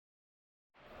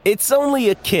It's only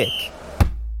a kick,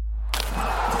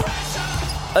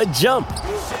 a jump,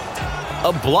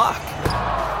 a block.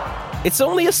 It's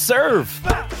only a serve.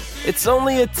 It's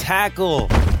only a tackle,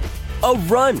 a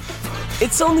run.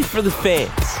 It's only for the fans.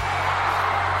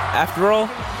 After all,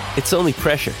 it's only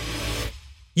pressure.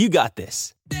 You got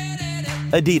this.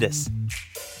 Adidas.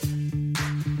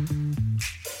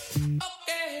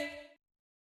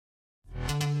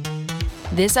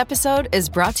 This episode is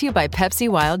brought to you by Pepsi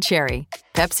Wild Cherry.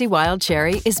 Pepsi Wild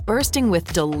Cherry is bursting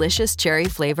with delicious cherry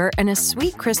flavor and a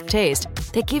sweet, crisp taste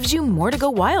that gives you more to go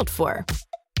wild for.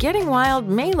 Getting wild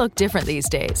may look different these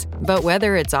days, but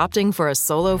whether it's opting for a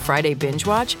solo Friday binge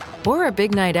watch or a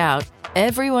big night out,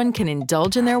 everyone can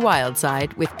indulge in their wild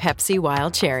side with Pepsi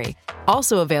Wild Cherry.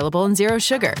 Also available in Zero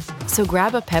Sugar. So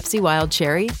grab a Pepsi Wild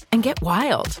Cherry and get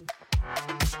wild.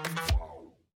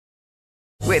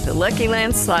 With the Lucky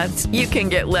Land Slots, you can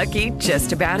get lucky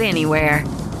just about anywhere.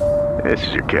 This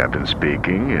is your captain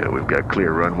speaking. We've got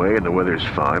clear runway and the weather's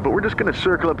fine, but we're just going to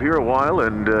circle up here a while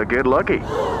and get lucky.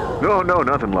 No,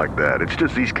 nothing like that. It's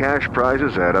just these cash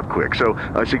prizes add up quick. So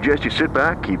I suggest you sit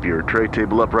back, keep your tray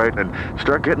table upright, and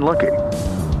start getting lucky.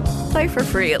 Play for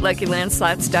free at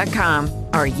LuckyLandSlots.com.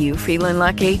 Are you feeling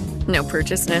lucky? No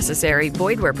purchase necessary.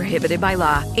 Void where prohibited by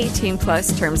law. 18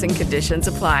 plus terms and conditions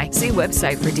apply. See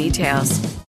website for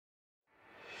details.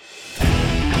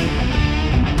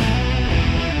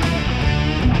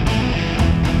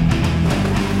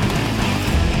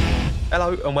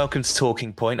 Hello and welcome to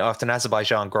Talking Point. After an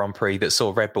Azerbaijan Grand Prix that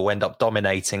saw Red Bull end up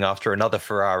dominating after another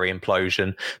Ferrari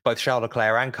implosion, both Charles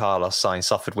Leclerc and Carlos Sainz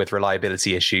suffered with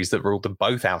reliability issues that ruled them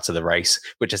both out of the race,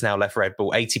 which has now left Red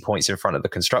Bull 80 points in front of the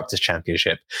Constructors'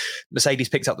 Championship. Mercedes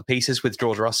picked up the pieces with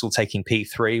George Russell taking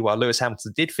P3, while Lewis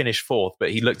Hamilton did finish fourth,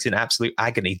 but he looked in absolute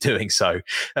agony doing so.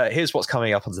 Here's what's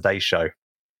coming up on today's show.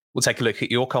 We'll take a look at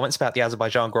your comments about the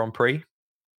Azerbaijan Grand Prix.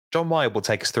 John Wyatt will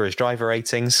take us through his driver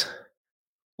ratings.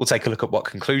 We'll take a look at what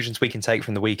conclusions we can take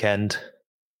from the weekend.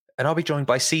 And I'll be joined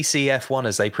by CCF1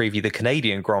 as they preview the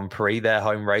Canadian Grand Prix, their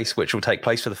home race, which will take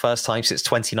place for the first time since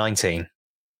 2019.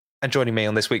 And joining me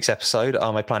on this week's episode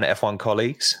are my Planet F1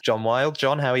 colleagues, John Wilde.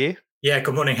 John, how are you? Yeah,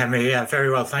 good morning, Henry. Yeah, very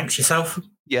well, thanks. Yourself?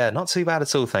 Yeah, not too bad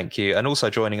at all, thank you. And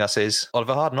also joining us is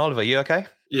Oliver Harden. Oliver, you okay?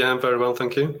 Yeah, I'm very well,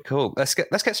 thank you. Cool. Let's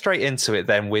get straight into it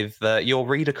then with your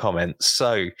reader comments.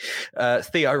 So,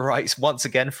 Theo writes, once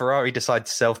again, Ferrari decided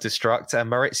to self-destruct.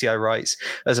 And Maurizio writes,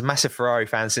 as a massive Ferrari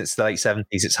fan since the late 70s,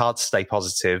 it's hard to stay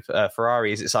positive.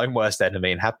 Ferrari is its own worst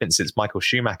enemy and have been since Michael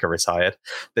Schumacher retired.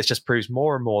 This just proves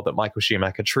more and more that Michael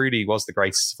Schumacher truly was the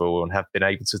greatest of all and have been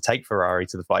able to take Ferrari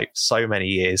to the fight for so many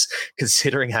years,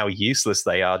 considering how useless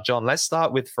they are. John, let's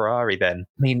start with Ferrari then.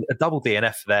 I mean, a double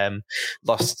DNF for them,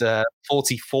 lost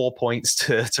 44 points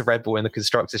to Red Bull in the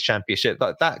Constructors' Championship.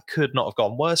 That could not have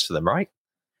gone worse for them, right?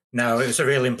 No, it was a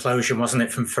real implosion, wasn't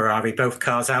it, from Ferrari? Both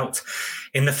cars out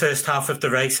in the first half of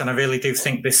the race, and I really do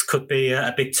think this could be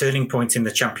a big turning point in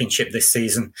the championship this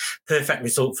season. Perfect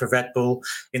result for Red Bull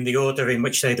in the order in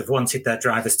which they'd have wanted their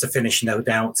drivers to finish, no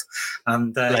doubt.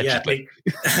 And well,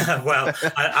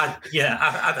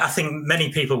 I think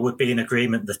many people would be in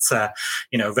agreement that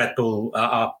Red Bull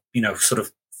are sort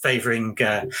of favouring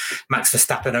Max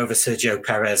Verstappen over Sergio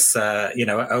Perez,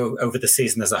 over the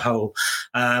season as a whole.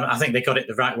 I think they got it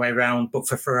the right way round. But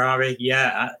for Ferrari,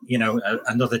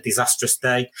 another disastrous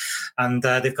day. And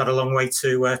they've got a long way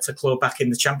to claw back in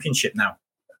the championship now.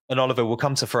 And Oliver, we'll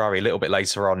come to Ferrari a little bit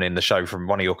later on in the show from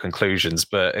one of your conclusions.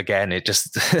 But again, they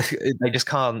just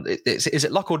can't. Is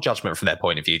it luck or judgment from their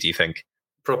point of view, do you think?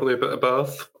 Probably a bit of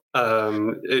both.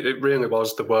 It really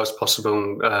was the worst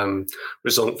possible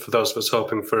result for those of us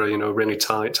hoping for a really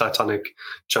tight, titanic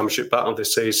championship battle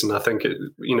this season. I think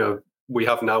we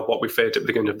have now what we feared at the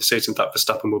beginning of the season, that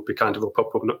Verstappen would be kind of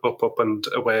up and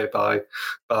away by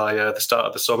the start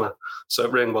of the summer. So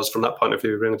it really was, from that point of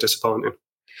view, really disappointing.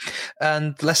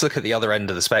 And let's look at the other end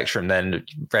of the spectrum then.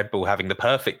 Red Bull having the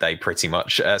perfect day, pretty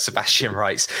much. Sebastian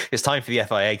writes, it's time for the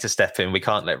FIA to step in. We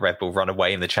can't let Red Bull run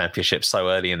away in the championship so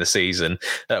early in the season.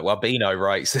 While Bino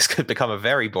writes, this could become a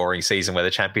very boring season where the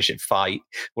championship fight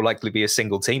will likely be a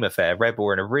single team affair. Red Bull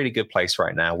are in a really good place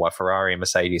right now, while Ferrari and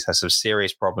Mercedes have some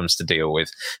serious problems to deal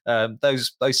with.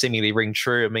 Those seemingly ring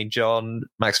true. I mean, John,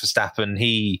 Max Verstappen,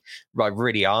 he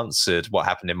really answered what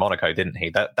happened in Monaco, didn't he?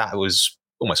 That was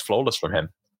almost flawless from him.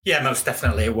 Yeah, most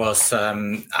definitely it was.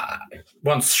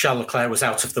 Once Charles Leclerc was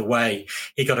out of the way,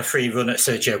 he got a free run at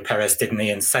Sergio Perez, didn't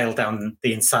he, and sailed down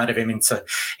the inside of him into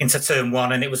turn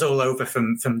one, and it was all over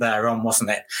from there on, wasn't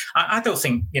it? I don't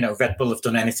think Red Bull have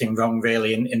done anything wrong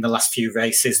really in the last few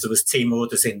races. There was team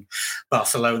orders in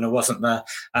Barcelona, wasn't there?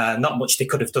 Not much they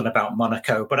could have done about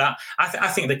Monaco, but I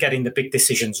think they're getting the big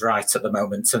decisions right at the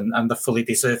moment, and they're fully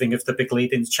deserving of the big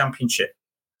lead in the championship.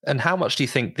 And how much do you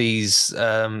think these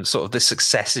sort of this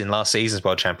success in last season's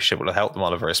World Championship will have helped them,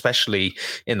 Oliver, especially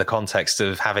in the context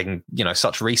of having,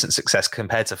 such recent success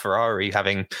compared to Ferrari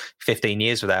having 15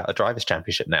 years without a drivers'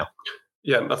 championship now?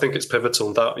 Yeah, I think it's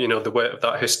pivotal that, the weight of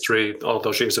that history, all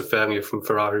those years of failure from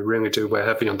Ferrari really do weigh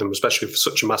heavy on them, especially for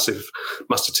such a massive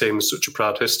team with such a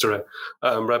proud history.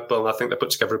 Red Bull, I think they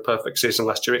put together a perfect season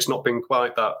last year. It's not been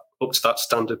quite that up to that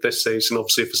standard this season.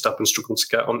 Obviously, Verstappen struggled to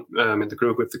get on in the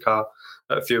groove with the car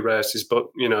at a few races, but,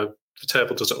 the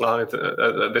table doesn't lie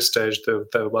at this stage.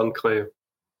 They're well clear.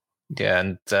 Yeah,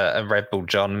 and Red Bull,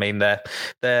 John. I mean,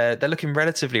 they're looking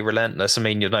relatively relentless. I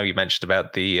mean, you mentioned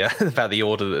about the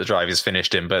order that the drivers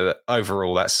finished in, but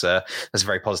overall, that's a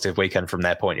very positive weekend from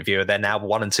their point of view. They're now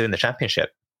 1 and 2 in the championship.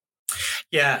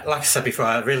 Yeah, like I said before,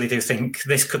 I really do think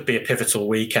this could be a pivotal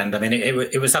weekend. I mean,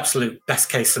 it was absolute best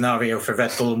case scenario for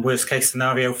Red Bull and worst case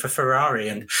scenario for Ferrari.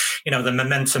 And, the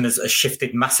momentum has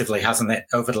shifted massively, hasn't it,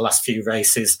 over the last few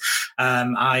races?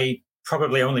 I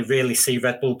probably only really see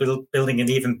Red Bull building an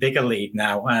even bigger lead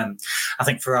now. I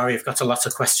think Ferrari have got a lot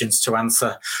of questions to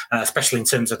answer, especially in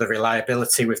terms of the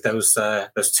reliability with those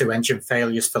 2 engine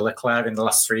failures for Leclerc in the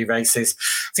last 3 races.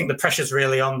 I think the pressure's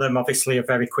really on them. Obviously, a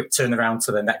very quick turnaround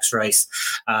to the next race.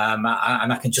 And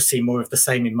I can just see more of the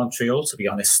same in Montreal, to be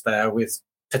honest, with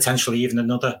potentially even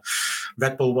another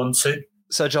Red Bull 1-2.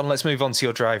 So, John, let's move on to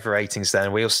your driver ratings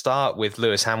then. We'll start with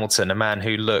Lewis Hamilton, a man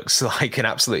who looks like an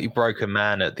absolutely broken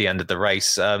man at the end of the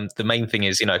race. The main thing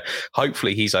is,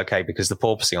 hopefully he's okay because the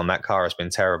porpoising on that car has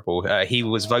been terrible. He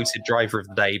was voted driver of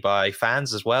the day by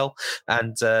fans as well.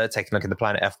 And taking a look in the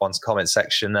Planet F1's comment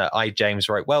section, James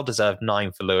wrote, well-deserved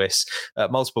 9 for Lewis.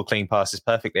 Multiple clean passes,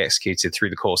 perfectly executed through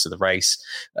the course of the race.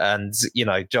 And,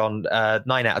 John,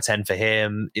 9 out of 10 for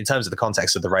him. In terms of the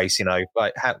context of the race,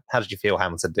 how did you feel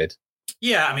Hamilton did?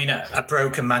 Yeah, I mean, a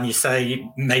broken man, you say,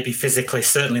 maybe physically,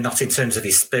 certainly not in terms of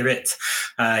his spirit.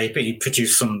 He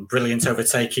produced some brilliant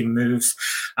overtaking moves.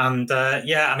 And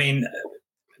I mean,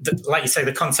 like you say,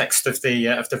 the context of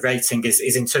the rating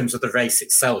is in terms of the race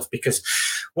itself, because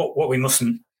what we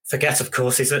mustn't forget, of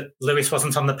course, is that Lewis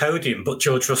wasn't on the podium, but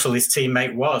George Russell, his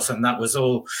teammate, was, and that was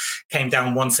all came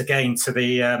down once again to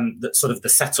the sort of the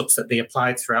setups that they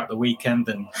applied throughout the weekend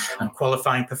and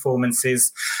qualifying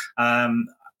performances.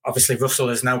 Obviously, Russell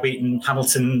has now beaten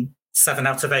Hamilton 7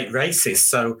 out of 8 races.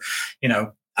 So,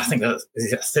 I think there's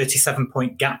a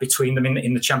 37-point gap between them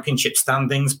in the championship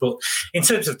standings. But in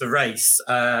terms of the race,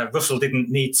 Russell didn't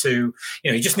need to,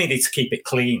 he just needed to keep it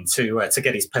clean to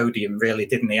get his podium, really,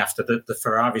 didn't he, after the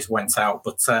Ferraris went out.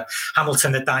 But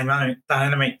Hamilton, a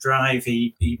dynamic drive,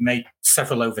 he made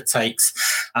several overtakes.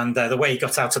 And the way he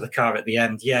got out of the car at the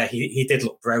end, he did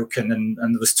look broken. And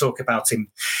there was talk about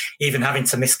him even having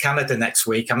to miss Canada next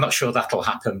week. I'm not sure that'll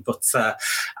happen, but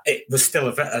it was still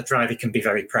a drive he can be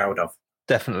very proud of.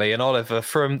 Definitely. And Oliver,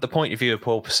 from the point of view of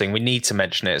porpoising, we need to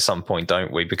mention it at some point,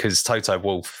 don't we? Because Toto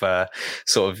Wolff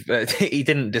he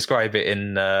didn't describe it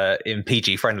in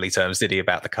PG-friendly terms, did he,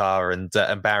 about the car? And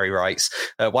Barry writes,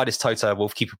 why does Toto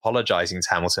Wolff keep apologising to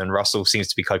Hamilton? Russell seems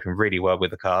to be coping really well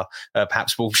with the car.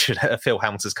 Perhaps Wolff should fill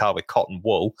Hamilton's car with cotton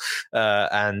wool.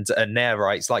 And Nair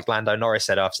writes, like Lando Norris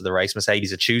said after the race,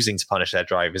 Mercedes are choosing to punish their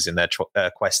drivers in their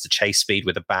quest to chase speed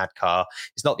with a bad car.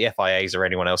 It's not the FIA's or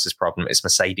anyone else's problem. It's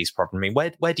Mercedes' problem. I mean,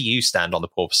 where do you stand on the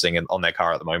porpoising and on their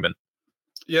car at the moment?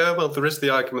 Yeah, well, there is the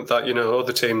argument that,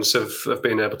 other teams have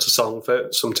been able to solve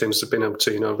it. Some teams have been able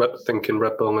to, thinking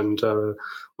Red Bull and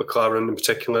McLaren in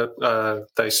particular,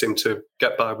 they seem to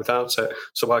get by without it.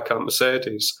 So why can't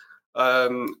Mercedes?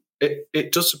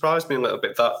 It does surprise me a little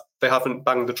bit that they haven't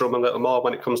banged the drum a little more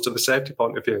when it comes to the safety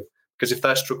point of view. Because if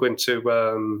they're struggling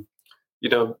to,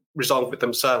 resolve it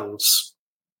themselves,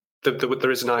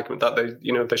 there is an argument that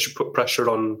they should put pressure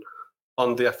on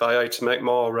the FIA to make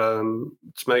more,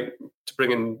 to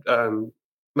bring in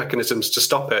mechanisms to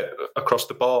stop it across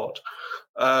the board.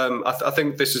 I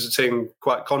think this is a team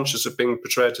quite conscious of being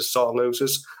portrayed as sore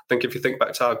losers. I think if you think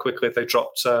back to how quickly they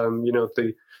dropped,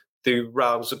 the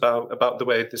rows about the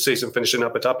way the season finished in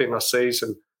Abu Dhabi last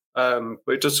season. But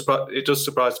it does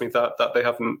surprise me that they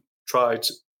haven't tried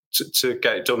to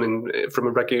get it done from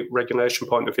a regulation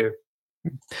point of view.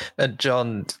 And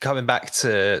John, coming back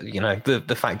to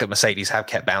the fact that Mercedes have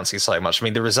kept bouncing so much, I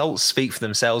mean, the results speak for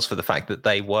themselves for the fact that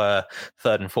they were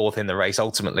third and fourth in the race.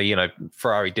 Ultimately,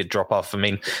 Ferrari did drop off. I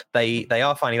mean, they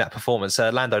are finding that performance.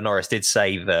 Lando Norris did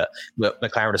say that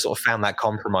McLaren has sort of found that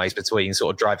compromise between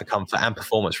sort of driver comfort and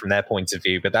performance from their point of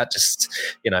view. But that just,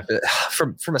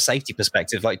 from a safety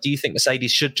perspective, do you think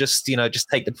Mercedes should just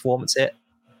take the performance hit?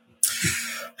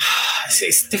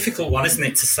 It's a difficult one, isn't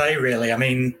it, to say, really? I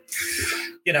mean,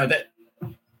 that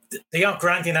they are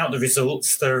grinding out the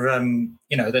results. They're,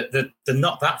 they're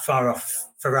not that far off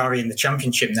Ferrari in the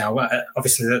championship now.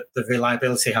 Obviously, the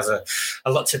reliability has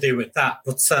a lot to do with that.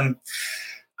 But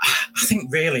I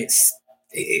think really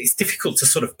it's difficult to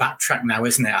sort of backtrack now,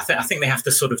 isn't it? I think they have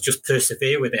to sort of just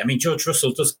persevere with it. I mean, George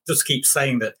Russell does keep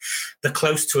saying that they're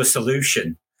close to a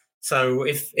solution. So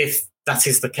if that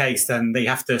is the case, then they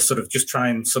have to sort of just try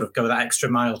and sort of go that extra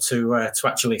mile to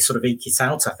actually sort of eke it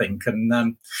out, I think. And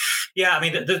I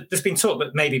mean, there's been talk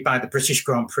that maybe by the British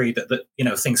Grand Prix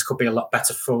that things could be a lot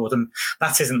better for them.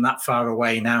 That isn't that far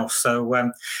away now. So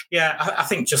I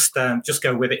think just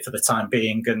go with it for the time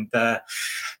being and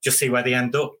just see where they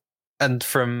end up. And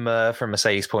from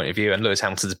Mercedes' point of view, and Lewis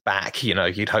Hamilton's back,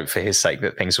 you'd hope for his sake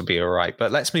that things would be all right.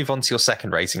 But let's move on to your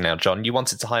second rating now, John. You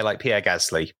wanted to highlight Pierre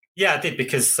Gasly. Yeah, I did,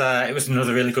 because it was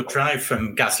another really good drive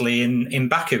from Gasly in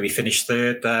Baku. He finished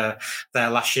third there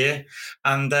last year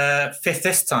and fifth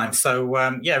this time. So,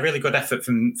 really good effort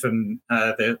from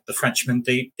the Frenchman.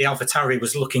 The AlphaTauri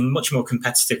was looking much more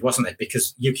competitive, wasn't it?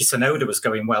 Because Yuki Tsunoda was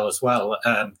going well as well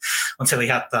until he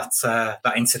had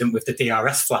that incident with the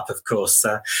DRS flap, of course,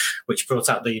 which brought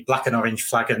out the black and orange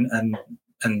flag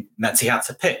and meant he had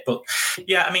to pit. But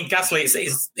yeah, I mean, Gasly,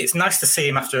 it's nice to see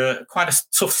him after quite a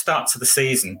tough start to the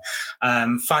season,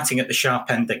 fighting at the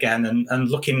sharp end again and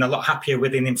looking a lot happier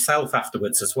within himself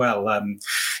afterwards as well.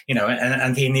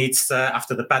 And he needs,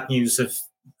 after the bad news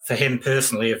for him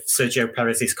personally of Sergio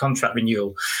Perez's contract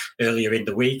renewal earlier in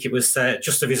the week, it was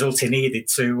just the result he needed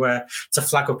to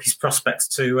flag up his prospects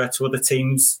to other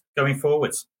teams going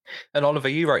forwards. And Oliver,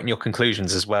 you wrote in your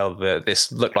conclusions as well that this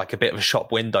looked like a bit of a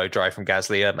shop window drive from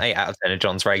Gasly. 8 out of 10 of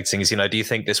John's ratings. Do you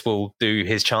think this will do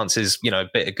his chances, a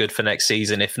bit of good for next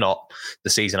season, if not the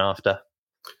season after?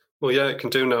 Well, yeah, it can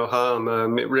do no harm.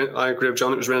 I agree with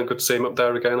John. It was really good to see him up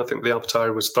there again. I think the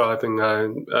AlphaTauri was thriving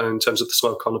in terms of the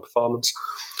slow corner performance.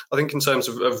 I think in terms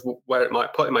of where it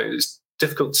might put him, it's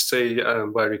difficult to see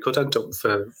where he could end up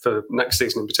for next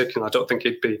season in particular. I don't think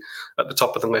he'd be at the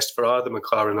top of the list for either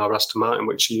McLaren or Aston Martin,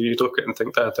 which you'd look at and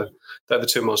think they're the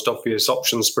two most obvious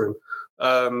options for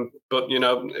him. But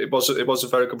it was a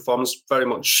very good performance, very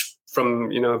much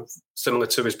from similar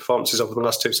to his performances over the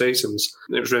last 2 seasons.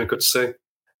 It was really good to see.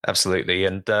 Absolutely.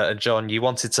 And John, you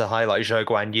wanted to highlight Zhou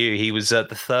Guanyu. He was the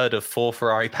third of 4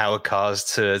 Ferrari-powered cars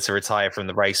to retire from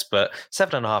the race, but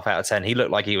 7.5 out of 10. He looked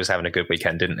like he was having a good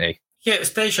weekend, didn't he? Yeah, it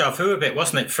was deja vu a bit,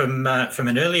 wasn't it, from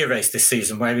an earlier race this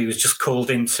season where he was just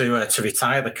called in to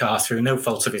retire the car through no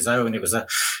fault of his own. It was a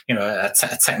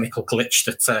technical glitch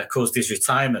that caused his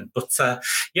retirement. But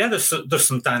there's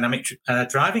some dynamic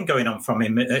driving going on from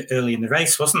him early in the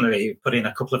race, wasn't there? He put in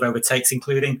a couple of overtakes,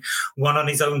 including one on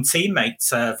his own teammate,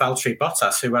 Valtteri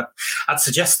Bottas, who had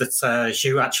suggested that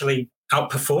Zhou actually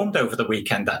outperformed over the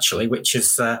weekend, actually, which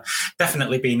has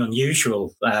definitely been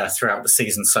unusual throughout the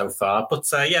season so far. But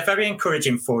very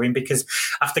encouraging for him, because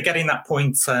after getting that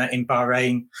point in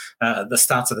Bahrain at the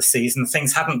start of the season,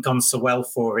 things hadn't gone so well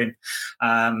for him.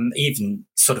 Even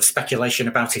sort of speculation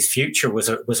about his future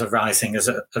was arising as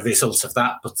a result of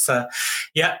that. But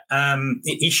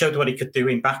he showed what he could do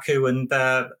in Baku, and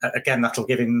again, that'll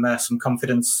give him some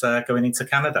confidence going into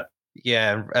Canada.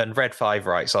 Yeah, and Red 5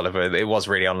 writes, Oliver, it was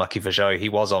really unlucky for Zhou. He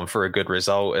was on for a good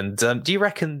result. And do you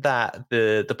reckon that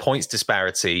the points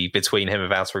disparity between him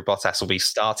and Valtteri Bottas will be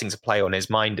starting to play on his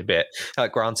mind a bit?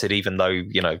 Granted, even though,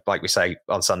 like we say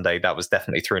on Sunday, that was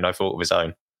definitely through no fault of his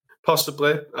own.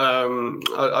 Possibly.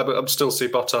 I'd still see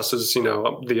Bottas as,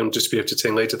 the undisputed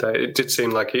team leader there. It did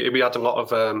seem like he had a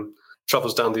lot of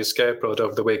travels down the escape road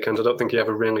over the weekend. I don't think he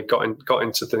ever really got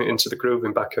into the groove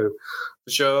in Baku.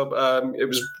 For sure, it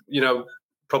was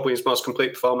probably his most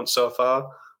complete performance so far.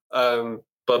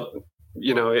 But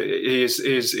he is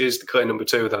the clear number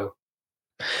 2 though.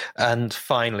 And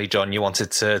finally, John, you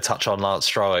wanted to touch on Lance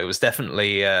Stroll. It was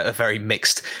definitely a very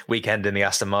mixed weekend in the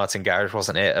Aston Martin garage,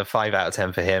 wasn't it? A 5 out of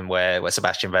 10 for him, where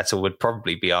Sebastian Vettel would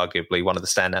probably be arguably one of the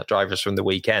standout drivers from the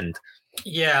weekend.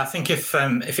 Yeah, I think if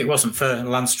it wasn't for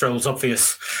Lance Stroll's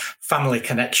obvious family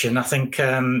connection, I think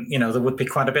there would be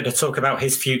quite a bit of talk about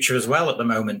his future as well at the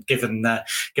moment. Given there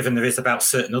is about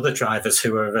certain other drivers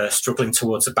who are struggling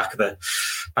towards the back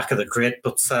of the grid.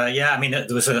 But there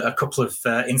was a couple of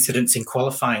incidents in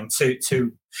qualifying,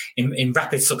 two in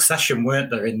rapid succession, weren't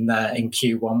there, in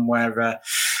Q1, where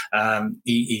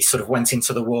he sort of went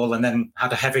into the wall and then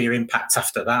had a heavier impact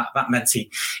after that. That meant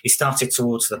he started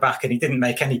towards the back, and he didn't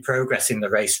make any progress in the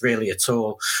race really at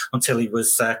all until he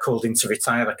was called in to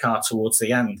retire the car towards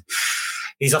the end.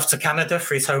 He's off to Canada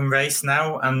for his home race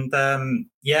now, and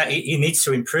he needs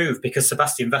to improve, because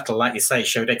Sebastian Vettel, like you say,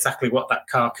 showed exactly what that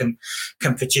car can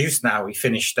produce now. He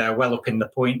finished well up in the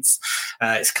points.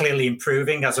 It's clearly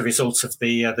improving as a result of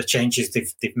the changes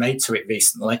they've made to it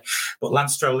recently. But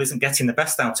Lance Stroll isn't getting the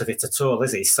best out of it at all,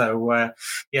 is he? So,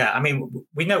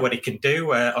 we know what he can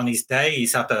do. On his day,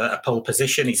 he's had a pole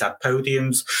position, he's had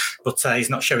podiums, but he's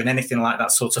not showing anything like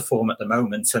that sort of form at the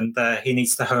moment. And he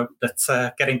needs to hope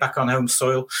that getting back on home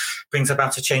soil brings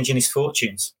about a change in his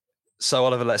fortunes. So,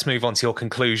 Oliver, let's move on to your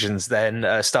conclusions then.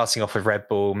 Starting off with Red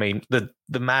Bull, I mean,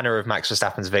 the manner of Max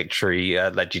Verstappen's victory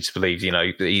led you to believe,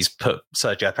 he's put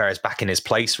Sergio Perez back in his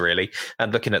place, really.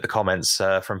 And looking at the comments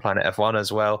from Planet F1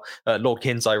 as well, Lord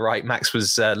Kinzo, right, Max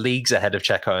was leagues ahead of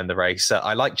Checo in the race.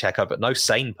 I like Checo, but no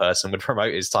sane person would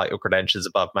promote his title credentials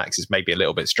above Max. Is maybe a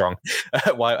little bit strong.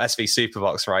 While SV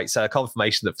Superbox writes,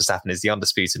 confirmation that Verstappen is the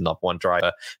undisputed number one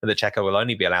driver, and that Checo will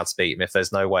only be allowed to beat him if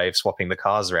there's no way of swapping the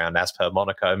cars around as per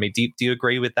Monaco. I mean, do you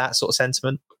agree with that sort of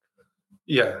sentiment?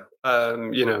 Yeah,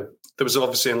 there was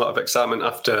obviously a lot of excitement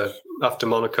after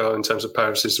Monaco in terms of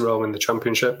Perez's role in the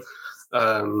championship.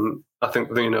 I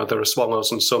think there are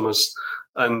swallows and summers,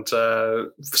 and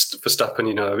Verstappen,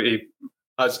 he,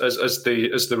 as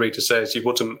the reader says, you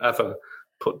wouldn't ever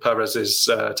put Perez's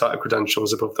title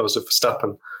credentials above those of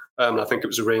Verstappen. I think it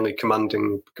was a really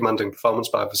commanding performance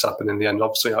by Verstappen in the end.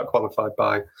 Obviously, out-qualified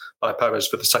by Perez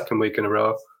for the second week in a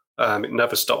row. It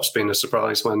never stops being a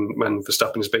surprise when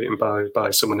Verstappen is beaten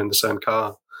by someone in the same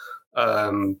car.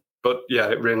 But yeah,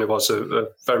 it really was a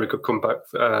very good comeback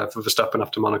for Verstappen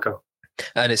after Monaco.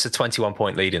 And it's a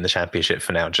 21-point lead in the championship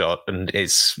for now, John. And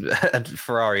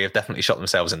Ferrari have definitely shot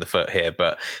themselves in the foot here.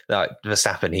 But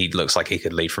Verstappen, he looks like he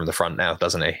could lead from the front now,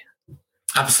 doesn't he?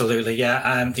 Absolutely,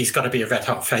 yeah. He's got to be a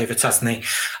red-hot favourite, hasn't he?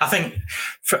 I think,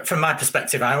 from my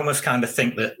perspective, I almost kind of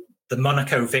think that the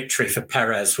Monaco victory for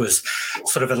Perez was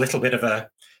sort of a little bit of a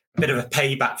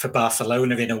payback for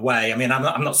Barcelona in a way. I mean,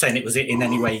 I'm not saying it was in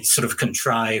any way sort of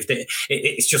contrived.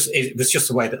 It was just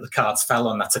the way that the cards fell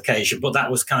on that occasion. But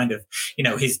that was kind of,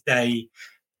 his day.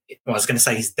 Well, I was going to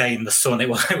say his day in the sun.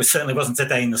 It certainly wasn't a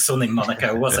day in the sun in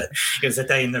Monaco, was it? It was a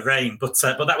day in the rain. But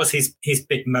that was his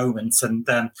big moment, and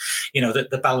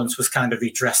the balance was kind of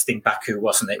redressed in Baku,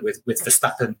 wasn't it? With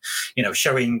Verstappen,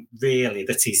 showing really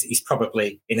that he's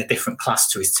probably in a different class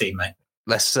to his teammate.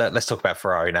 Let's talk about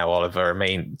Ferrari now, Oliver. I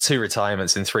mean, 2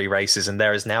 retirements in 3 races, and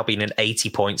there has now been an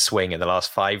 80-point swing in the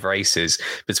last 5 races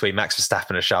between Max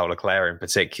Verstappen and Charles Leclerc in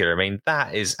particular. I mean,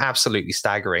 that is absolutely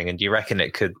staggering. And do you reckon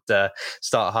it could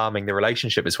start harming the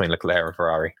relationship between Leclerc and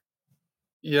Ferrari?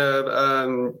 Yeah,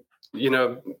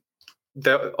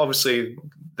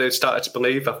 they started to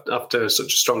believe after such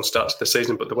a strong start to the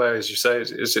season, but the way, as you say,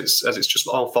 it's just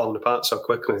all fallen apart so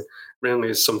quickly.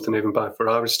 Really is something even by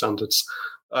Ferrari standards.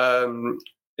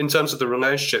 In terms of the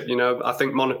relationship, I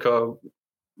think Monaco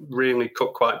really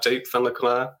cut quite deep for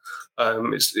Leclerc.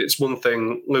 It's one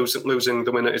thing losing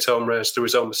the win at his home race through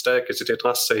his own mistake, as he did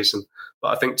last season.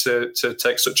 But I think to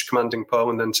take such a commanding pole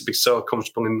and then to be so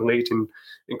comfortable in the lead in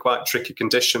quite tricky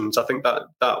conditions, I think that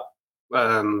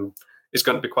is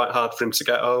going to be quite hard for him to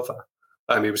get over.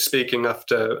 He was speaking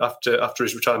after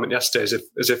his retirement yesterday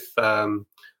as if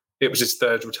it was his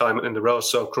 3rd retirement in a row,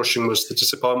 so crushing was the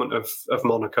disappointment of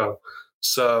Monaco.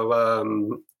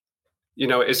 So,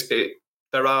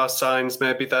 there are signs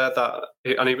maybe there that,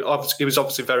 and he was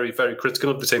obviously very, very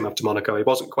critical of the team after Monaco. He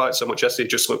wasn't quite so much yesterday; he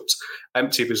just looked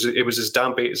empty. It was as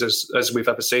downbeat as we've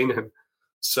ever seen him.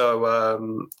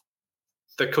 So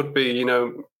there could be,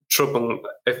 trouble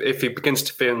if he begins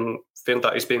to feel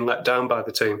that he's being let down by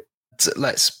the team.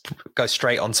 Let's go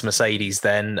straight on to Mercedes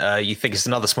then. You think it's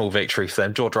another small victory for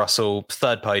them. George Russell,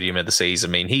 3rd podium of the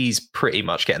season. I mean, he's pretty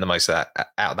much getting the most out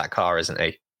of that car, isn't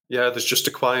he? Yeah, there's just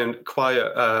a quiet,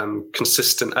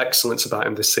 consistent excellence about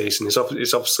him this season.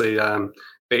 He's obviously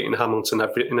beating Hamilton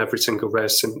in every single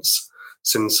race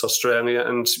since Australia.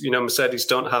 And, Mercedes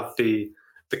don't have the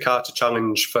car to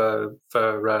challenge for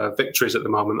victories at the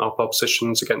moment, or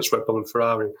positions against Red Bull and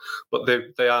Ferrari. But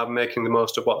they are making the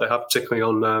most of what they have, particularly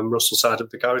on Russell's side of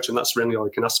the garage, and that's really all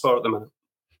you can ask for at the minute.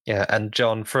 Yeah, and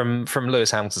John, from Lewis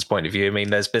Hamilton's point of view, I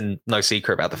mean, there's been no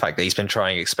secret about the fact that he's been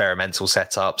trying experimental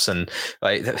setups, and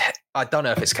I don't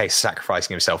know if it's a case of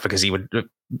sacrificing himself, because he would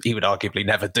arguably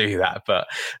never do that. But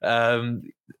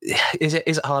is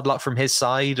it hard luck from his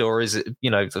side, or is it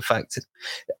the fact?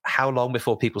 How long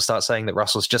before people start saying that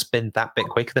Russell's just been that bit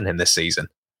quicker than him this season?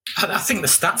 I think the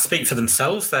stats speak for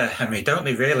themselves there, Henry, don't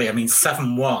they, really? I mean,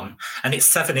 7-1, and it's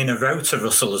 7 in a row to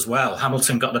Russell as well.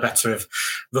 Hamilton got the better of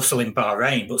Russell in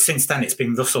Bahrain, but since then it's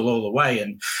been Russell all the way.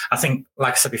 And I think,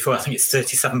 like I said before, I think it's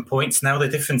 37 points now, the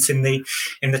difference in the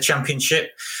championship.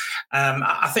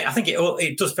 I think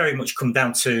it does very much come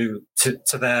down to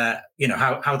their,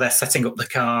 how they're setting up the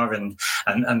car and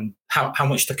how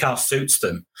much the car suits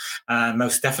them,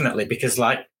 most definitely, because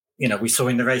we saw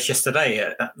in the race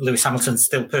yesterday, Lewis Hamilton's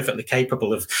still perfectly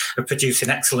capable of producing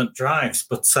excellent drives.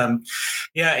 But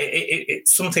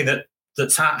it's something that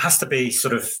has to be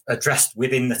sort of addressed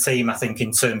within the team, I think,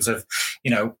 in terms of,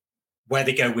 where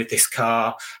they go with this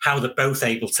car, how they're both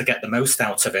able to get the most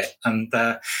out of it. And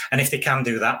if they can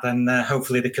do that, then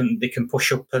hopefully they can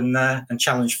push up and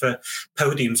challenge for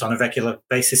podiums on a regular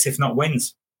basis, if not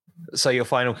wins. So your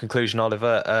final conclusion,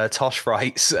 Oliver, Tosh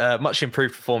writes, much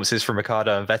improved performances from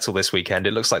Ricciardo and Vettel this weekend.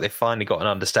 It looks like they finally got an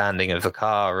understanding of the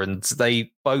car, and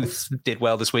they both did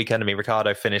well this weekend. I mean,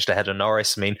 Ricciardo finished ahead of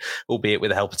Norris, albeit with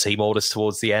the help of team orders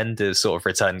towards the end, is sort of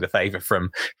returning the favour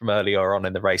from earlier on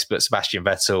in the race. But Sebastian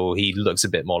Vettel, he looks a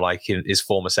bit more like his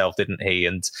former self, didn't he?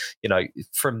 And,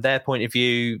 from their point of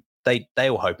view, they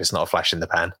all hope it's not a flash in the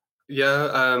pan.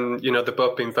 Yeah, they've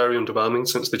both been very underwhelming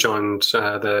since they joined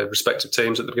their respective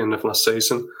teams at the beginning of last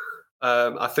season.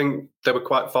 I think they were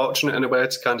quite fortunate in a way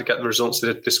to kind of get the results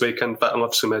they did this weekend. Vettel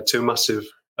obviously made 2 massive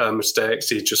mistakes.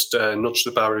 He just nudged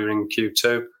the barrier in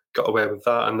Q2, got away with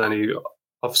that, and then he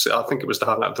obviously, I think it was the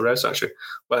highlight of the race actually,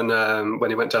 when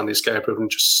he went down the escape route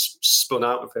and just spun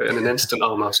out of it in an instant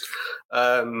almost.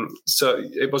 So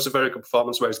it was a very good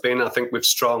performance where he's been. I think with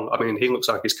Strong, I mean, he looks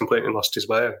like he's completely lost his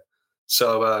way.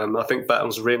 So I think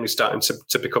Vettel's really starting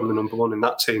to become the number one in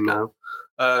that team now.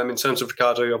 In terms of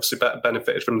Ricciardo, he obviously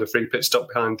benefited from the free pit stop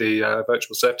behind the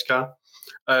virtual safety car.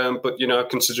 But,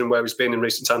 considering where he's been in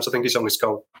recent times, I think he's only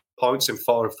scored points in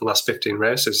 4 of the last 15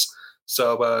 races.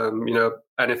 So,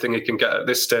 anything he can get at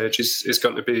this stage is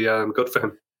going to be good for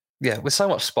him. Yeah, with so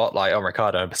much spotlight on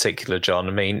Ricciardo in particular, John,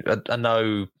 I mean, I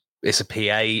know it's a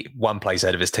PA, one place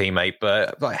ahead of his teammate,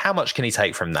 but how much can he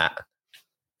take from that?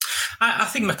 I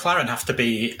think McLaren have to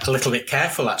be a little bit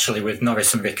careful, actually, with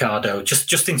Norris and Ricciardo,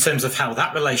 just in terms of how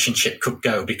that relationship could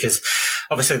go, because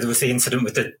obviously there was the incident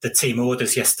with the team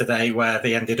orders yesterday where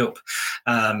they ended up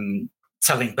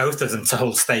telling both of them to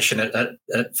hold station at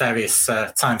various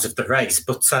times of the race.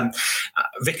 But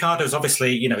Ricciardo's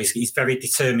obviously, he's very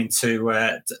determined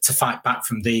to fight back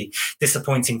from the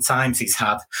disappointing times he's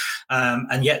had.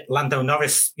 And yet Lando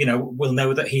Norris, will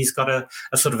know that he's got a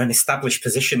sort of an established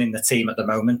position in the team at the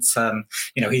moment.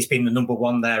 He's been the number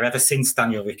one there ever since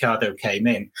Daniel Ricciardo came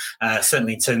in,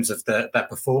 certainly in terms of their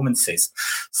performances.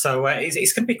 So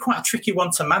it's going to be quite a tricky one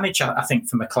to manage, I think,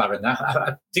 for McLaren.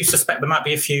 I do suspect there might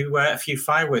be a few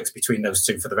fireworks between those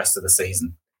two for the rest of the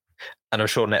season. And I'm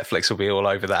sure Netflix will be all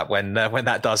over that when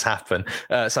that does happen.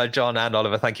 So John and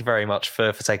Oliver, thank you very much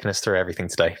for taking us through everything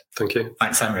today. Thank you.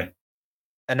 Thanks, Henry.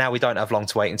 And now we don't have long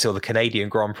to wait until the Canadian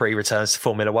Grand Prix returns to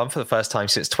Formula One for the first time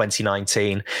since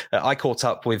 2019. I caught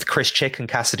up with Chris Chick and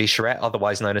Cassidy Charette,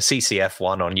 otherwise known as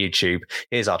CCF1 on YouTube.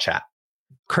 Here's our chat.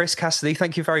 Chris, Cassidy,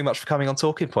 thank you very much for coming on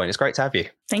Talking Point. It's great to have you.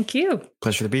 Thank you.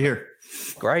 Pleasure to be here.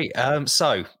 Great.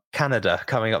 So Canada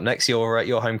coming up next,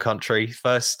 your home country,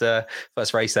 first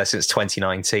race there since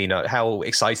 2019. How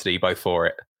excited are you both for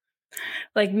it?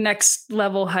 Like next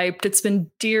level hyped. It's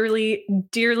been dearly,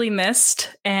 dearly missed.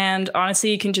 And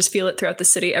honestly, you can just feel it throughout the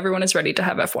city. Everyone is ready to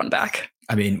have F1 back.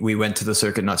 I mean, we went to the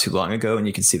circuit not too long ago and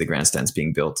you can see the grandstands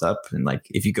being built up. And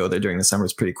if you go there during the summer,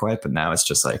 it's pretty quiet. But now it's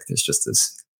just there's just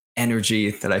this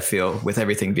energy that I feel with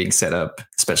everything being set up,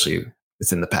 especially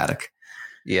within the paddock.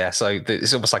 Yeah, so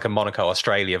it's almost like a Monaco,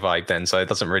 Australia vibe then. So it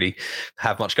doesn't really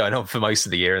have much going on for most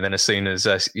of the year. And then as soon as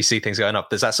you see things going up,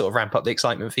 does that sort of ramp up the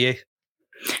excitement for you?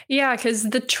 Yeah, because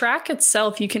the track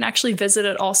itself, you can actually visit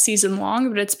it all season long,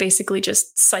 but it's basically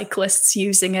just cyclists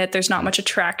using it. There's not much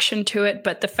attraction to it.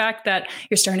 But the fact that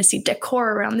you're starting to see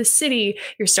decor around the city,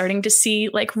 you're starting to see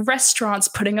restaurants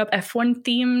putting up F1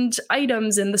 themed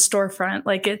items in the storefront.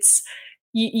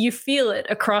 You feel it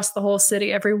across the whole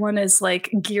city. Everyone is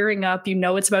gearing up.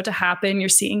 It's about to happen. You're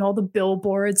seeing all the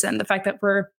billboards, and the fact that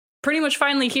we're pretty much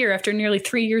finally here after nearly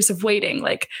 3 years of waiting.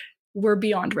 We're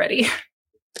beyond ready.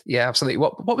 Yeah, absolutely.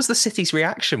 What was the city's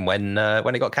reaction when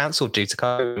it got cancelled due to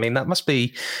COVID? I mean, that must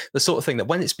be the sort of thing that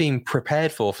when it's been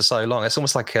prepared for so long, it's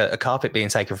almost like a carpet being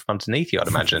taken from underneath you, I'd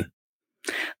imagine.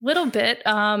 Little bit.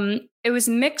 It was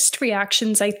mixed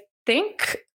reactions. I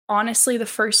think, honestly, the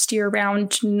first year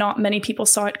round, not many people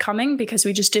saw it coming because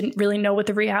we just didn't really know what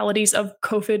the realities of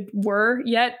COVID were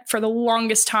yet. For the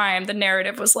longest time, the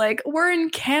narrative was like, we're in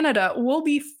Canada, we'll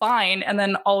be fine. And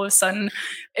then all of a sudden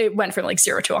it went from like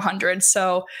 0 to 100.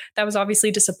 So that was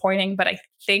obviously disappointing. But I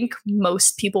think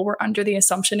most people were under the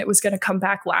assumption it was going to come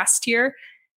back last year.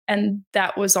 And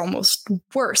that was almost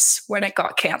worse when it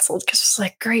got canceled because it's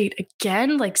like, great,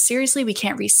 again? Like, seriously, we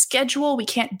can't reschedule. We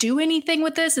can't do anything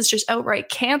with this. It's just outright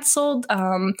canceled.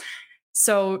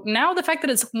 So now the fact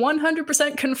that it's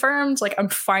 100% confirmed, like I'm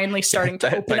finally starting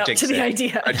to open up to the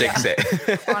idea. I jinx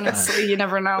it. Honestly, you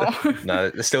never know. No,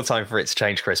 there's still time for it to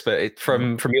change, Chris. But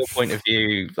from your point of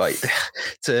view, like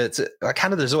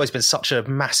Canada's always been such a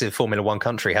massive Formula One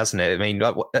country, hasn't it? I mean,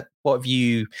 like, what have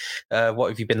you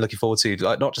been looking forward to?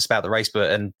 Like, not just about the race,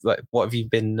 but what have you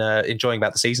been enjoying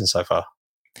about the season so far?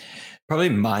 Probably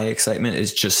my excitement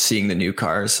is just seeing the new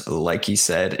cars. Like you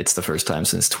said, it's the first time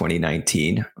since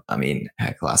 2019. I mean,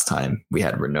 heck, last time we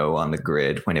had Renault on the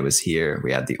grid when it was here.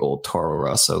 We had the old Toro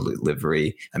Rosso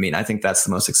livery. I mean, I think that's the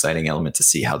most exciting element to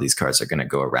see how these cars are going to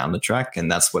go around the track.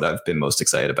 And that's what I've been most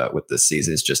excited about with this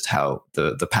season is just how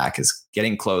the pack is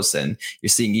getting close and you're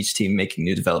seeing each team making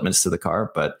new developments to the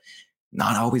car, but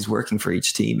not always working for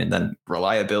each team. And then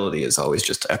reliability is always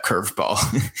just a curveball.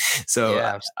 So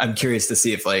yeah. I'm curious to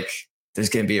see if there's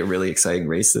going to be a really exciting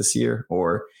race this year,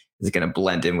 or is it going to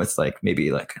blend in with maybe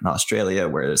an Australia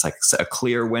where there's a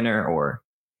clear winner, or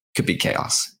could be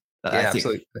chaos. I think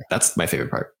absolutely. That's my favorite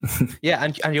part. Yeah.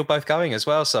 And you're both going as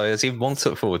well. So there's even one to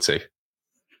look forward to.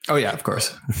 Oh yeah, of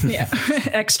course. Yeah.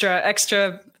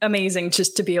 extra amazing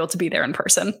just to be able to be there in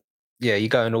person. Yeah. You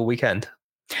going all weekend?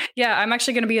 Yeah, I'm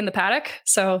actually going to be in the paddock.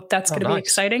 So that's going to be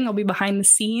exciting. I'll be behind the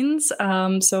scenes.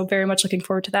 So very much looking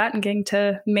forward to that and getting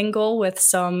to mingle with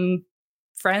some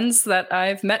friends that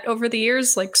I've met over the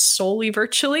years, solely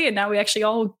virtually. And now we actually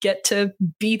all get to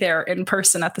be there in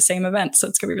person at the same event. So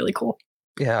it's going to be really cool.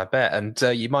 Yeah, I bet. And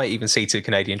you might even see 2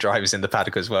 Canadian drivers in the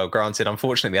paddock as well. Granted,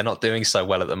 unfortunately, they're not doing so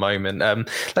well at the moment.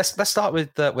 Let's start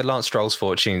with Lance Stroll's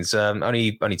fortunes.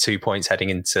 Only 2 points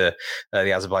heading into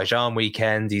the Azerbaijan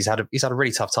weekend. He's had a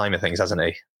really tough time of things, hasn't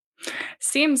he?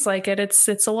 Seems like it.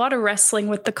 It's a lot of wrestling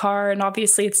with the car, and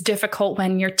obviously it's difficult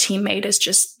when your teammate is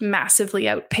just massively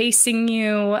outpacing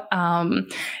you.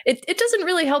 It doesn't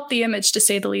really help the image, to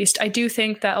say the least. I do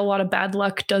think that a lot of bad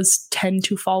luck does tend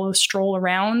to follow Stroll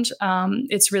around.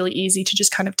 It's really easy to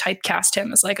just kind of typecast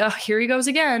him as oh, here he goes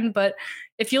again. But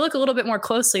if you look a little bit more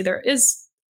closely, there is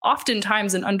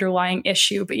oftentimes an underlying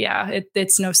issue. But yeah,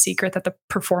 it's no secret that the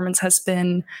performance has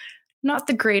been not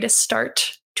the greatest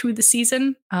start to the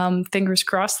season. Fingers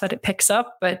crossed that it picks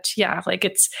up, but yeah,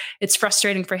 it's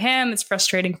frustrating for him. It's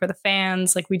frustrating for the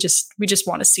fans. We just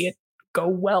want to see it go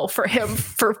well for him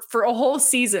for a whole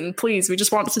season. Please. We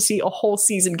just want to see a whole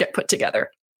season get put together.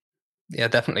 Yeah,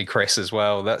 definitely, Chris, as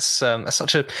well. That's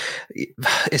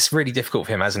it's really difficult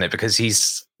for him, hasn't it? Because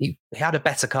he had a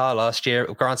better car last year.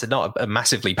 Granted, not a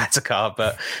massively better car,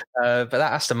 but that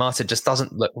Aston Martin just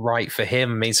doesn't look right for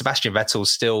him. I mean, Sebastian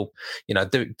Vettel's still,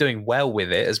 doing well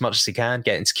with it as much as he can,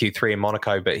 get into Q3 in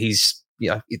Monaco, but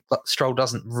Stroll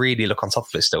doesn't really look on top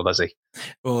of it still, does he?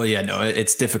 Well, yeah, no,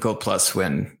 it's difficult. Plus,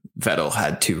 when Vettel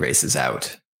had 2 races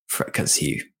out because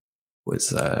he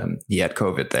had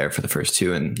COVID there for the first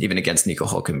 2, and even against Nico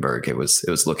Hülkenberg, it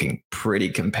was looking pretty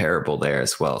comparable there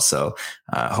as well. So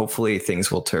hopefully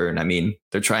things will turn. I mean,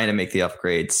 they're trying to make the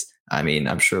upgrades. I mean,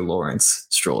 I'm sure Lawrence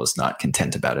Stroll is not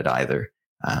content about it either.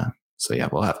 So yeah,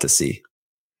 we'll have to see.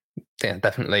 Yeah,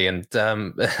 definitely. And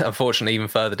unfortunately, even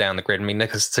further down the grid, I mean,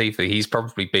 Nicholas Latifi, he's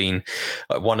probably been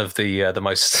one of the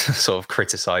most sort of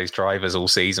criticised drivers all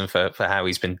season for how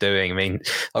he's been doing. I mean,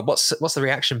 what's the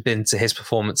reaction been to his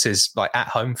performances at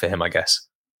home for him, I guess?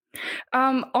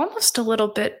 Almost a little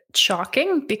bit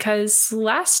shocking, because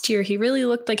last year he really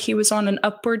looked like he was on an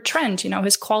upward trend.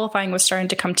 His qualifying was starting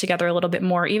to come together a little bit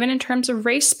more, even in terms of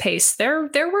race pace. There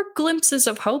were glimpses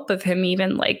of hope of him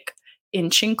even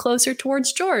inching closer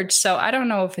towards George. So I don't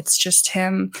know if it's just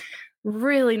him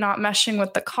really not meshing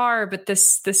with the car, but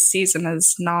this season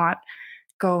is not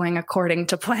going according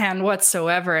to plan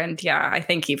whatsoever. And yeah, I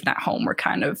think even at home, we're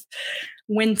kind of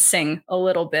wincing a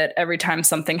little bit every time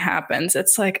something happens.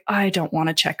 It's I don't want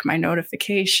to check my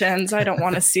notifications. I don't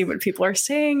want to see what people are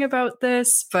saying about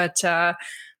this, but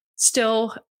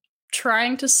still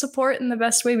trying to support in the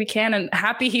best way we can, and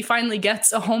happy he finally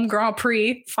gets a home Grand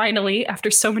Prix finally after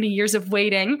so many years of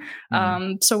waiting.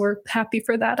 So we're happy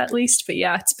for that at least. But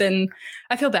yeah,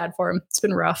 I feel bad for him. It's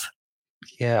been rough.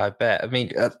 Yeah, I bet. I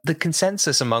mean, the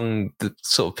consensus among the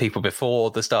sort of people before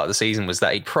the start of the season was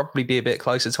that he'd probably be a bit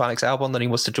closer to Alex Albon than he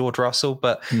was to George Russell,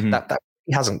 but that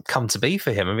hasn't come to be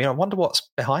for him. I mean, I wonder what's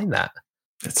behind that.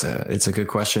 It's a good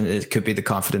question. It could be the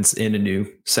confidence in a new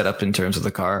setup in terms of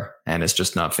the car, and it's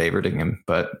just not favoring him.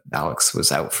 But Alex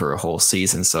was out for a whole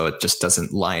season, so it just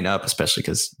doesn't line up, especially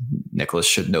because Nicholas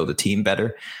should know the team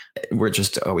better. We're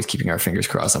just always keeping our fingers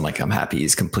crossed. I'm happy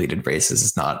he's completed races.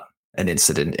 It's not an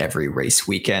incident every race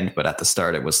weekend, but at the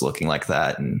start it was looking like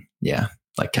that. And yeah,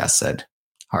 like Cass said,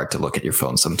 hard to look at your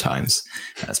phone sometimes,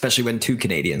 especially when two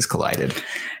Canadians collided.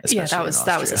 Yeah, that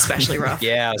was especially rough.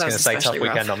 Yeah, I was going to say tough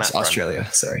weekend on that. Australia,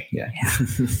 sorry. Yeah.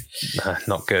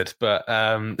 Not good. But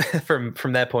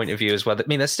from their point of view as well, I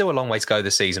mean, there's still a long way to go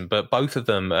this season, but both of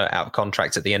them are out of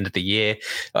contract at the end of the year.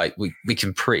 Like we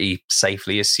can pretty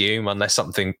safely assume, unless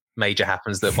something major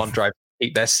happens, that one driver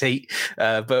keep their seat.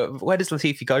 But where does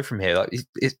Latifi go from here? Like,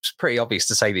 it's pretty obvious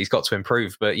to say that he's got to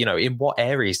improve, but in what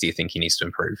areas do you think he needs to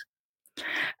improve?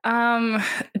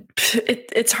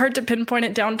 It's hard to pinpoint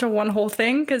it down to one whole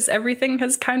thing, because everything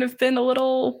has kind of been a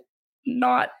little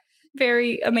not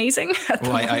very amazing at the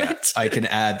moment. I can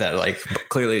add that, like,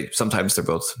 clearly sometimes they're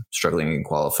both struggling in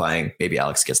qualifying. Maybe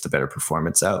Alex gets the better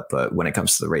performance out, but when it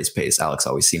comes to the race pace, Alex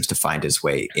always seems to find his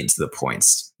way into the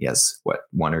points. He has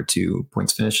 1 or 2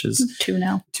 points finishes? 2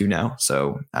 now.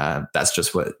 So that's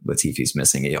just what Latifi's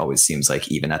missing. He always seems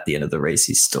like even at the end of the race,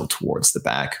 he's still towards the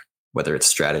back. Whether it's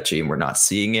strategy and we're not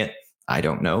seeing it, I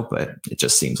don't know, but it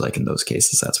just seems like in those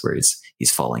cases, that's where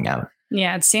he's falling out.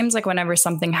 Yeah, it seems like whenever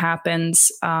something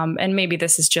happens, and maybe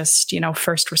this is just,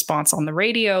 first response on the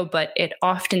radio, but it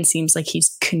often seems like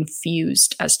he's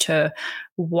confused as to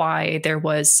why there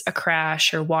was a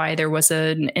crash or why there was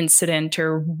an incident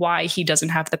or why he doesn't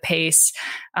have the pace.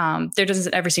 There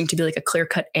doesn't ever seem to be like a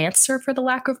clear-cut answer for the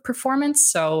lack of performance.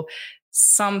 So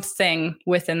something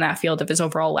within that field of his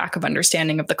overall lack of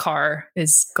understanding of the car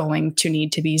is going to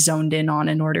need to be zoned in on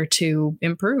in order to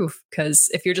improve. Because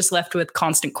if you're just left with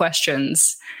constant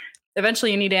questions,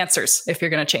 eventually you need answers if you're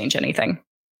going to change anything.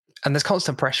 And there's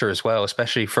constant pressure as well,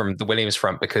 especially from the Williams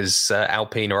front, because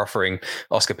Alpine are offering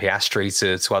Oscar Piastri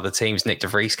to other teams. Nick de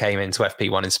Vries came into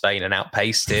FP1 in Spain and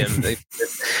outpaced him.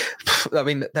 I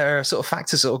mean, there are sort of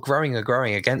factors sort of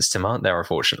growing against him, aren't there,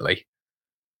 unfortunately?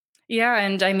 Yeah,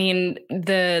 and I mean,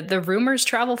 the rumors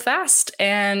travel fast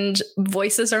and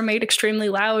voices are made extremely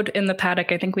loud in the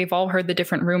paddock. I think we've all heard the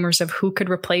different rumors of who could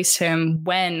replace him,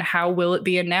 when, how will it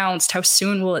be announced, how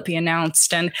soon will it be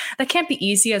announced? And that can't be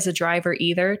easy as a driver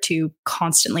either, to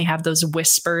constantly have those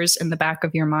whispers in the back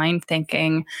of your mind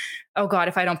thinking, oh God,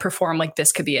 if I don't perform, like,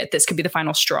 this could be it. This could be the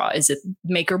final straw. Is it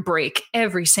make or break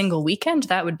every single weekend?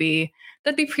 That'd be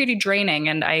pretty draining.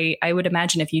 And I would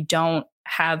imagine if you don't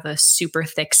have a super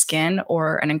thick skin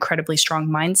or an incredibly strong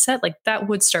mindset, like, that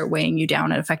would start weighing you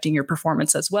down and affecting your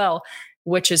performance as well,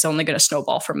 which is only going to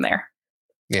snowball from there.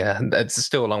 Yeah, it's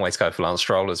still a long way to go for Lance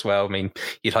Stroll as well. I mean,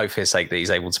 you'd hope for his sake that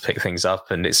he's able to pick things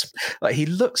up, and it's like he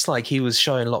looks like he was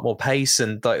showing a lot more pace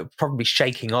and like probably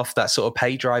shaking off that sort of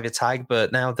pay driver tag.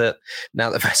 But now that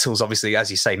Vettel's obviously,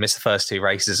 as you say, missed the first 2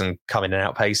 races and coming and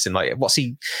outpacing, like, what's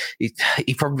he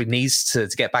probably needs to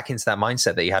get back into that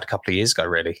mindset that he had a couple of years ago,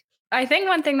 really. I think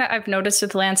one thing that I've noticed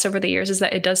with Lance over the years is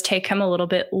that it does take him a little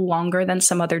bit longer than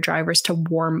some other drivers to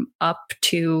warm up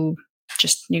to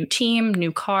just new team,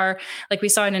 new car. Like we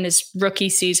saw it in his rookie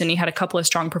season, he had a couple of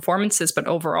strong performances, but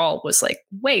overall was like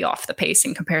way off the pace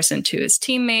in comparison to his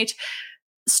teammate.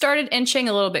 Started inching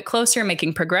a little bit closer,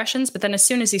 making progressions, but then as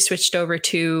soon as he switched over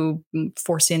to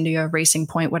Force India, Racing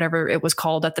Point, whatever it was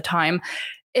called at the time,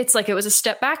 it's like it was a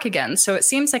step back again. So it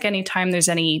seems like anytime there's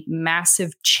any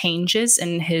massive changes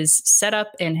in his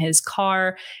setup, in his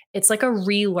car, it's like a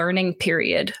relearning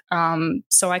period.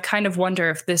 So I kind of wonder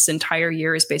if this entire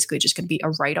year is basically just going to be a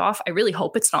write-off. I really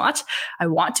hope it's not. I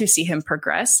want to see him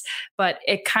progress, but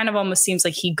it kind of almost seems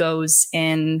like he goes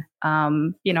in,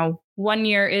 1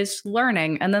 year is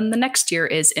learning, and then the next year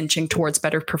is inching towards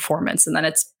better performance, and then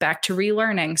it's back to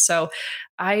relearning. So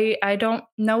I don't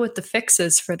know what the fix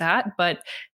is for that, but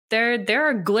there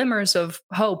are glimmers of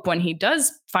hope when he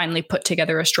does finally put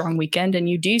together a strong weekend and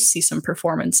you do see some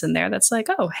performance in there that's like,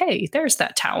 oh, hey, there's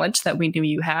that talent that we knew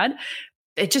you had.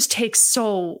 It just takes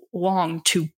so long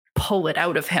to pull it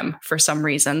out of him for some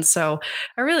reason. So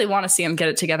I really want to see him get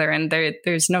it together. And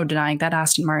there's no denying that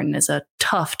Aston Martin is a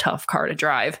tough car to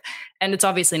drive. And it's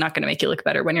obviously not going to make you look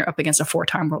better when you're up against a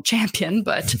 4-time world champion,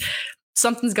 but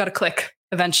something's got to click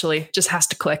eventually. Just has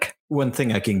to click. One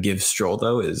thing I can give Stroll,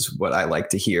 though, is what I like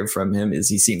to hear from him is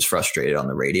he seems frustrated on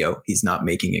the radio. He's not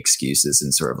making excuses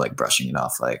and sort of like brushing it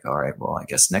off like, all right, well, I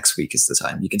guess next week is the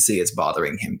time. You can see it's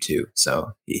bothering him too.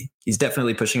 So he's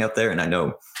definitely pushing out there. And I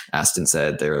know Aston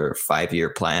said they're a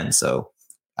 5-year plan. So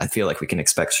I feel like we can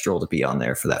expect Stroll to be on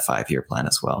there for that 5-year plan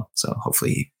as well. So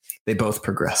hopefully they both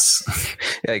progress.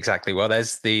 Yeah, exactly. Well,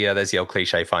 there's the old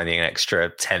cliche, finding an extra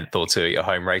 10th or 2 at your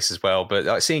home race as well.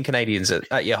 But seeing Canadians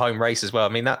at your home race as well, I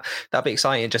mean, that'd be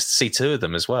exciting just to see 2 of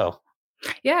them as well.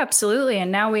 Yeah, absolutely.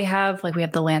 And now we have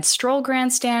the Lance Stroll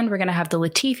grandstand. We're going to have the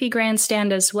Latifi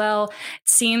grandstand as well. It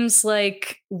seems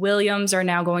like Williams are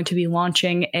now going to be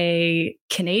launching a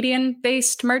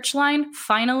Canadian-based merch line.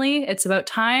 Finally, it's about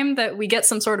time that we get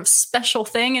some sort of special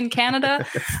thing in Canada.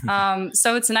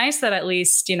 So it's nice that at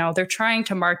least, they're trying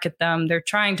to market them. They're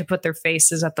trying to put their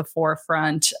faces at the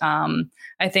forefront.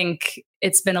 I think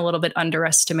it's been a little bit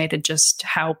underestimated just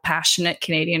how passionate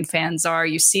Canadian fans are.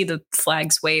 You see the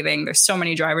flags waving. There's so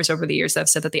many drivers over the years that have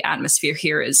said that the atmosphere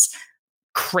here is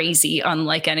crazy,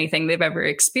 unlike anything they've ever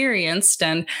experienced.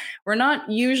 And we're not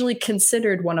usually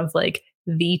considered one of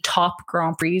the top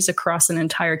Grand Prix across an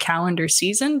entire calendar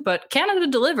season, but Canada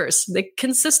delivers. They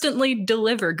consistently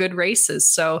deliver good races.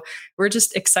 So we're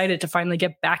just excited to finally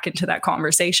get back into that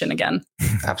conversation again.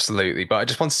 Absolutely. But I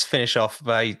just wanted to finish off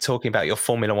by talking about your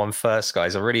Formula One first,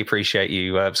 guys. I really appreciate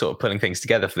you sort of putting things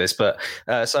together for this. But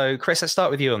so Chris, let's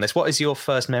start with you on this. What is your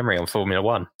first memory on Formula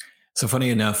One? So funny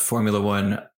enough, Formula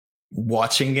One,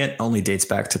 watching it only dates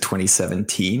back to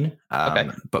 2017. Okay.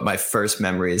 But my first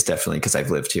memory is definitely, because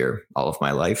I've lived here all of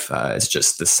my life, it's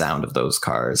just the sound of those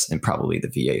cars and probably the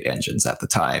V8 engines at the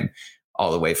time,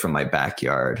 all the way from my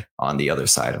backyard on the other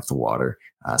side of the water.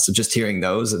 So just hearing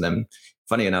those, and then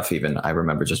funny enough, even I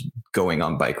remember just going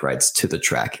on bike rides to the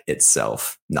track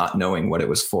itself, not knowing what it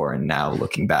was for. And now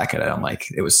looking back at it, I'm like,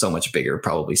 it was so much bigger,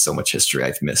 probably so much history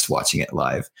I've missed watching it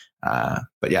live.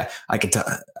 But yeah, I can tell.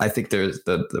 I think there's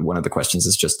the one of the questions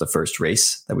is just the first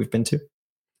race that we've been to.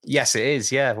 Yes, it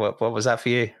is. Yeah. What was that for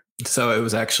you? So it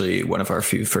was actually one of our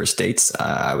few first dates.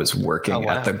 I was working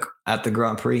at the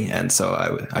Grand Prix, and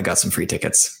so I got some free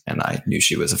tickets, and I knew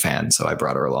she was a fan, so I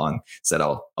brought her along. Said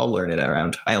I'll learn it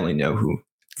around. I only know who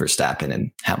Verstappen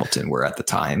and Hamilton were at the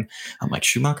time. I'm like,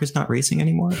 Schumacher's not racing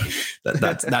anymore.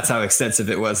 That's how extensive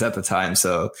it was at the time.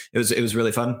 So it was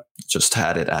really fun. Just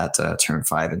had it at turn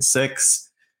 5 and 6.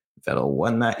 Vettel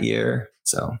won that year.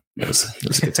 So it was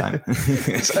a good time.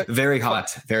 Very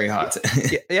hot.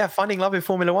 Yeah, finding love in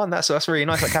Formula One. That's really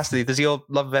nice. Like Cassidy, does your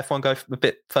love of F1 go a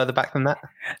bit further back than that?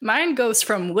 Mine goes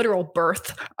from literal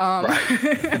birth.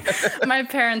 My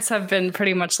parents have been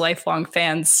pretty much lifelong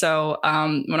fans. So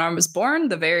when I was born,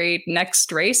 the very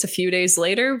next race a few days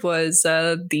later was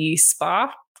the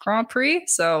Spa Grand Prix.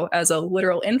 So as a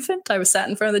literal infant, I was sat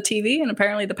in front of the TV, and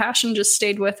apparently the passion just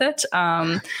stayed with it.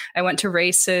 I went to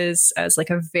races as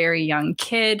a very young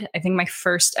kid. I think my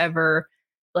first ever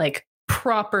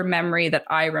proper memory that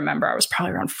I remember, I was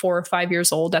probably around 4 or 5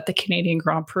 years old at the Canadian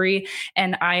Grand Prix,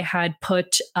 and I had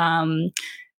put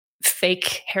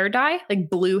fake hair dye,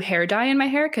 blue hair dye in my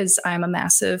hair, because I'm a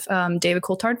massive David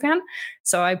Coulthard fan.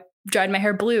 So I dyed my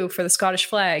hair blue for the Scottish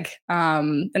flag.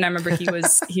 And I remember he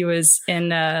was in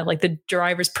the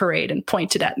driver's parade and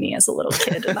pointed at me as a little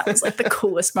kid. And that was the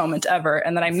coolest moment ever.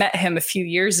 And then I met him a few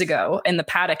years ago in the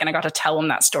paddock, and I got to tell him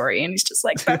that story. And he's just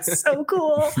like, that's so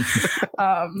cool.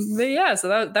 But yeah,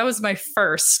 so that was my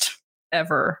first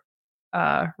ever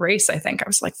race. I think I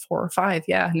was 4 or 5.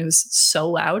 Yeah. And it was so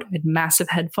loud. I had massive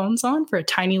headphones on for a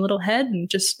tiny little head, and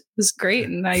just it was great.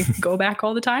 And I go back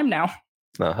all the time now.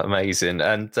 Oh, amazing.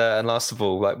 And last of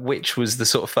all, which was the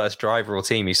sort of first driver or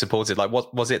team you supported?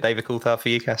 What was it, David Coulthard for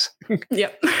you, Cass?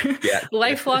 Yep. Yeah.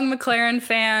 Lifelong McLaren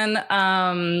fan.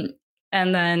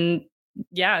 And then,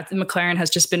 yeah, McLaren has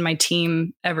just been my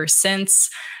team ever since.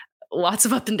 Lots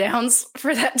of up and downs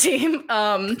for that team.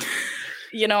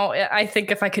 I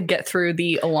think if I could get through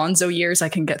the Alonso years, I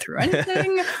can get through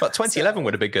anything. But 2011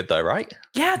 would have been good though, right?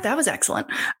 Yeah, that was excellent.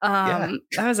 That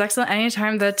was excellent.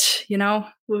 Anytime that,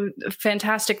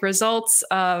 fantastic results.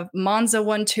 Monza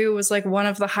 1-2 was one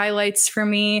of the highlights for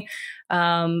me.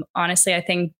 Honestly, I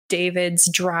think David's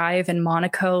drive in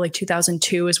Monaco,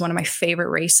 2002, is one of my favorite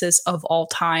races of all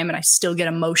time. And I still get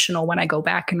emotional when I go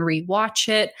back and rewatch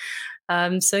it.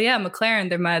 So yeah, McLaren,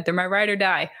 they're my ride or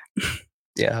die.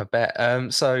 Yeah, I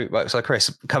bet. So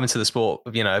Chris, coming to the sport,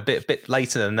 a bit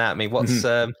later than that. I mean, what's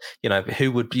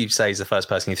who would you say is the first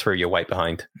person you threw your weight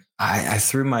behind? I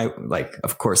threw my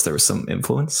of course there was some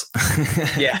influence,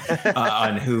 yeah,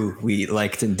 on who we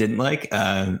liked and didn't like,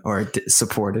 or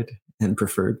supported and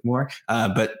preferred more.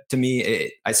 But to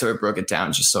me, I sort of broke it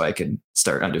down just so I could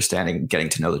start understanding, getting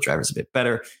to know the drivers a bit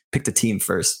better, pick the team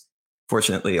first.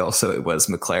 Fortunately, also, it was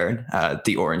McLaren.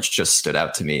 The orange just stood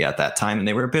out to me at that time, and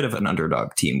they were a bit of an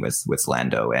underdog team with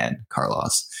Lando and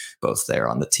Carlos both there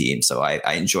on the team. So I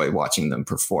enjoy watching them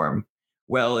perform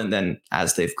well. And then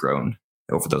as they've grown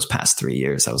over those past 3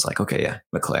 years, I was like, okay, yeah,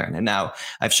 McLaren. And now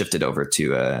I've shifted over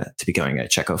to becoming a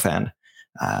Checo fan.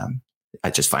 I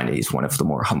just find he's one of the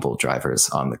more humble drivers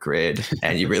on the grid,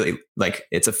 and you really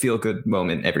it's a feel good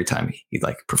moment every time he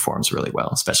performs really well,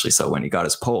 especially so when he got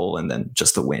his pole and then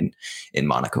just the win in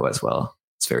Monaco as well.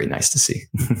 It's very nice to see.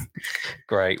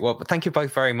 Great. Well, thank you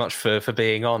both very much for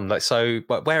being on. So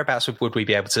whereabouts would we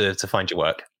be able to find your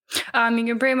work? You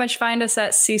can pretty much find us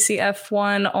at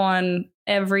CCF1 on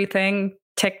everything: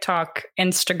 TikTok,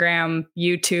 Instagram,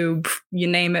 YouTube, you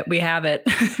name it, we have it.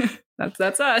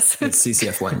 That's us. It's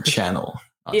CCF1 channel.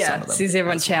 Yeah,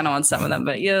 CCF1 channel on some of them,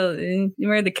 but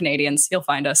we're the Canadians. You'll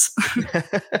find us.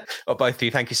 Well, both of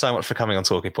you, thank you so much for coming on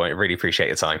Talking Point. I really appreciate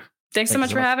your time. Thanks so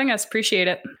much for having us. Appreciate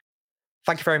it.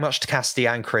 Thank you very much to Cassidy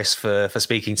and Chris for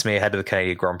speaking to me ahead of the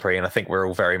Canadian Grand Prix, and I think we're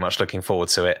all very much looking forward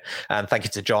to it. And thank you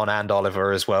to John and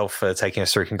Oliver as well for taking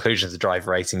us through conclusions of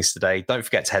driver ratings today. Don't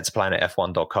forget to head to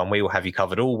planetf1.com. We will have you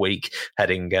covered all week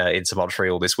heading into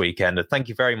Montreal this weekend. And thank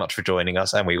you very much for joining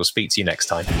us, and we will speak to you next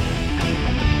time.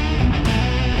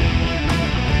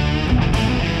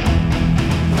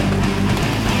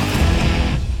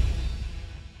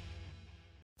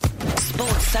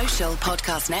 Sports Social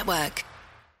Podcast Network.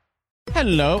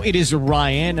 Hello, it is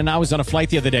Ryan, and I was on a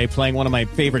flight the other day playing one of my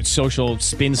favorite social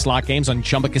spin slot games on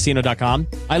ChumbaCasino.com.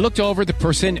 I looked over at the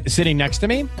person sitting next to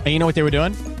me, and you know what they were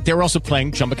doing? They were also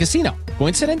playing Chumba Casino.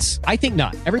 Coincidence? I think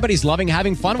not. Everybody's loving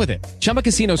having fun with it. Chumba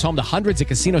Casino is home to hundreds of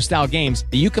casino-style games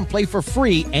that you can play for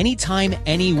free anytime,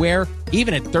 anywhere,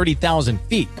 even at 30,000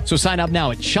 feet. So sign up now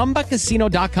at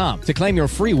ChumbaCasino.com to claim your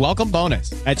free welcome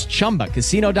bonus. That's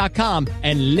ChumbaCasino.com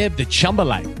and live the Chumba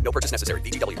life. No purchase necessary.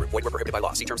 VGW. Void where prohibited by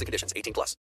law. See terms and conditions. 18+.